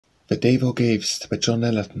The day thou gavest, by John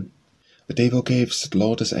Ellerton. The day thou gavest, that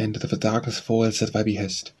Lord is ended, the darkness falls at thy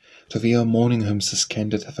behest. To thee our morning hymns is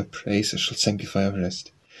candid, thy praise shall sanctify our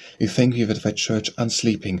rest. We thank thee that thy church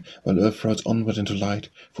unsleeping, while earth rods onward into light,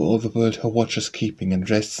 for all the world her watch is keeping, and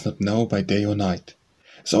rests not now by day or night.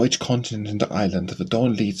 As o'er each continent and the island, the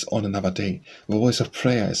dawn leads on another day, the voice of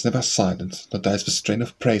prayer is never silent, nor dies the strain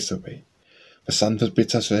of praise away. The sun that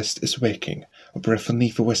bids us rest is waking, a breath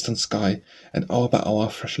beneath the western sky, and hour by hour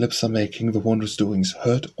fresh lips are making the wondrous doings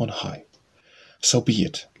heard on high. So be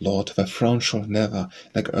it, Lord, thy throne shall never,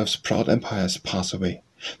 like earth's proud empires, pass away.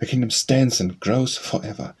 The kingdom stands and grows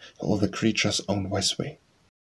forever, to all the creatures' own wise way.